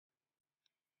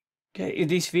Okay, in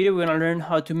this video, we're gonna learn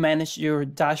how to manage your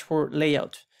dashboard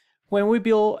layout. When we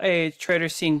built a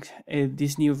TraderSync,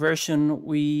 this new version,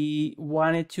 we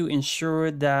wanted to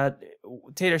ensure that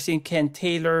TraderSync can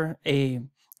tailor the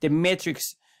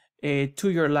metrics to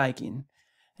your liking.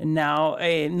 And now,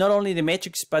 not only the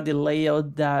metrics, but the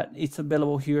layout that is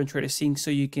available here in TraderSync,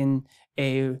 so you can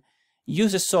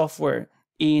use the software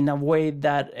in a way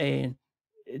that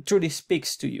truly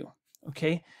speaks to you.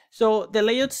 Okay, so the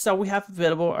layouts that we have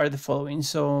available are the following.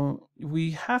 So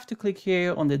we have to click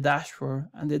here on the dashboard,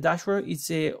 and the dashboard is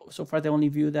so far the only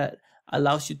view that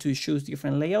allows you to choose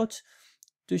different layouts.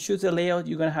 To choose the layout,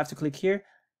 you're gonna have to click here,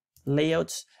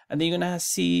 layouts, and then you're gonna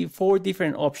see 4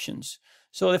 different options.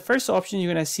 So the first option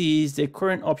you're gonna see is the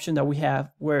current option that we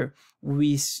have, where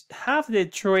we have the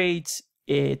trades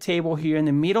table here in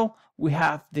the middle. We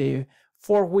have the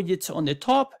 4 widgets on the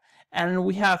top, and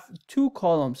we have 2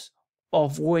 columns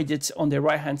of widgets on the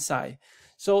right hand side.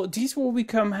 So this will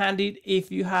become handy if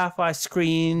you have a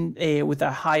screen with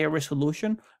a higher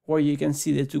resolution where you can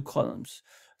see the 2 columns.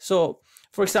 So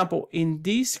for example, in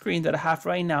this screen that I have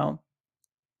right now,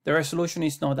 the resolution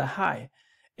is not that high.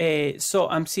 So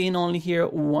I'm seeing only here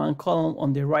 1 column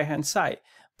on the right hand side.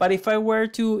 But if I were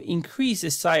to increase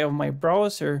the size of my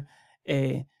browser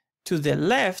to the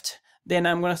left, then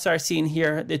I'm going to start seeing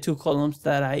here the 2 columns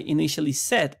that I initially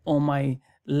set on my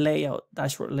layout,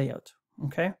 dashboard layout.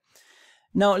 Okay,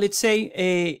 now let's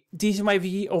say this might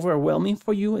be overwhelming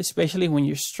for you, especially when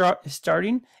you're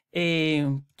starting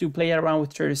to play around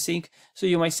with TraderSync. So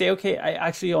you might say, okay, I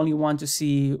actually only want to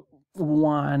see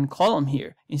 1 column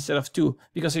here instead of 2,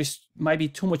 because there might be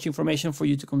too much information for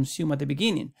you to consume at the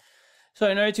beginning. So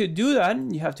in order to do that,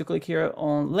 you have to click here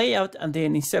on layout, and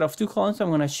then instead of 2 columns, I'm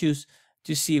going to choose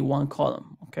to see 1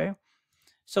 column. Okay,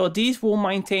 so this will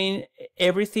maintain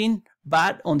everything,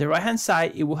 but on the right hand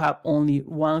side, it will have only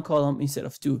 1 column instead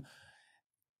of 2.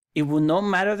 It will not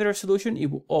matter the resolution,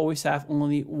 it will always have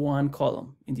only 1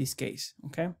 column in this case.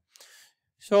 Okay,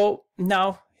 so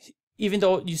now, even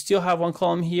though you still have 1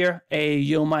 column here,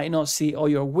 you might not see all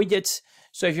your widgets.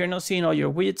 So if you're not seeing all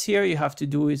your widgets here, you have to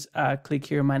do is click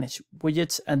here, manage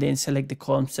widgets, and then select the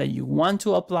columns that you want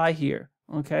to apply here.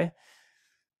 Okay,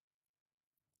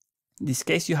 in this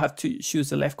case, you have to choose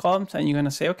the left columns, and you're going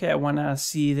to say, okay, I want to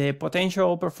see the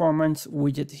potential performance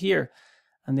widget here.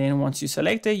 And then once you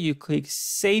select it, you click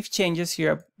save changes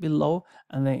here below,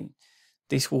 and then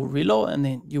this will reload, and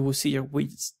then you will see your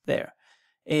widgets there.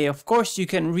 Of course, you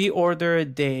can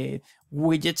reorder the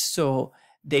widgets so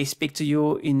they speak to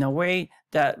you in a way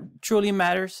that truly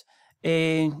matters,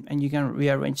 and you can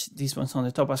rearrange these ones on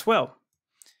the top as well.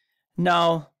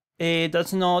 Now,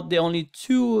 that's not the only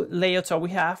 2 layouts that we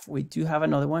have. We do have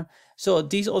another one. So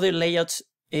these other layouts,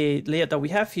 layout that we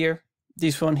have here,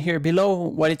 this one here below,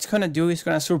 what it's going to do is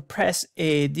going to suppress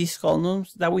these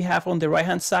columns that we have on the right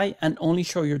hand side and only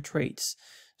show your trades.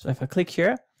 So if I click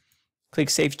here, click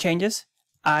save changes,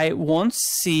 I won't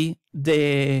see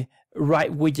the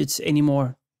right widgets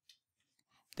anymore,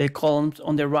 the columns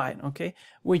on the right. Okay,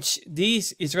 which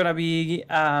this is going to be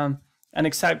an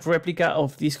exact replica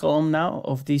of this column now,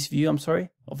 of this view, I'm sorry,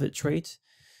 of the trades.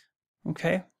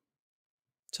 Okay,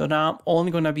 so now I'm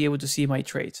only going to be able to see my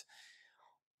trades.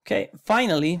 Okay,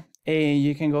 finally,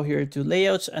 you can go here to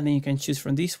layouts, and then you can choose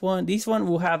from this one. This one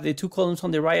will have the 2 columns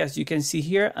on the right, as you can see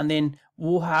here, and then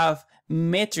we'll have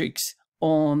metrics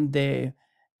on the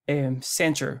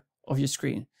center of your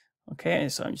screen. Okay,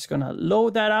 so I'm just going to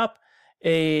load that up.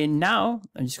 Now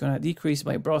I'm just going to decrease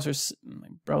my browser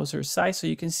size, so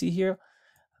you can see here.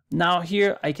 Now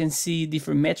here I can see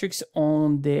different metrics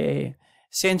on the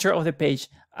center of the page.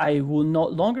 I will no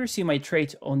longer see my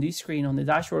trades on this screen on the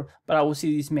dashboard, but I will see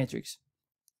these metrics.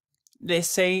 Let's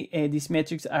say these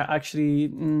metrics are actually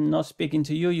not speaking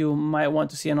to you. You might want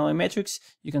to see another metrics.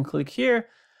 You can click here,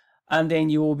 and then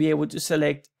you will be able to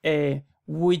select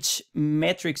which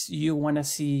metrics you want to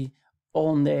see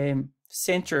on the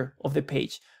center of the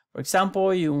page. For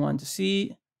example, you want to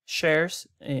see shares,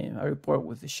 a report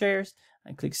with the shares,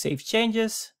 and click save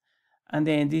changes, and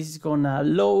then this is gonna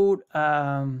load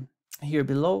here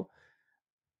below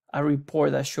a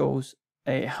report that shows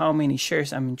how many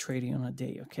shares I'm trading on a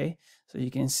day. Okay, so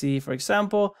you can see, for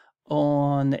example,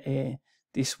 on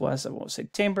this was about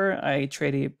September, I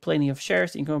traded plenty of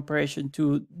shares in comparison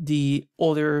to the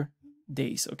other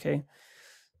days. Okay,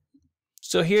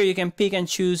 so here you can pick and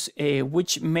choose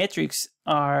which metrics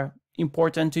are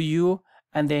important to you,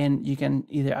 and then you can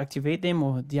either activate them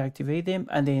or deactivate them,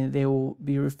 and then they will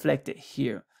be reflected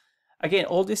here. Again,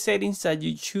 all the settings that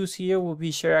you choose here will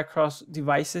be shared across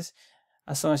devices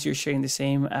as long as you're sharing the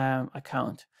same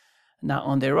account. Now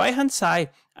on the right hand side,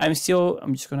 I'm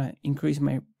just gonna increase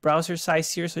my browser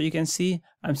size here so you can see.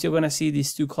 I'm still gonna see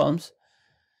these two columns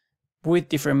with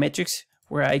different metrics,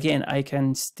 where again I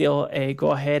can still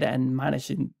go ahead and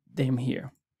manage them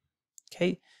here.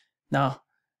 Okay, now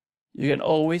you can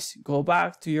always go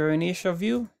back to your initial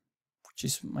view, which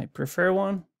is my preferred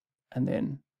one, and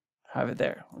then have it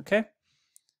there. Okay,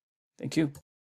 thank you.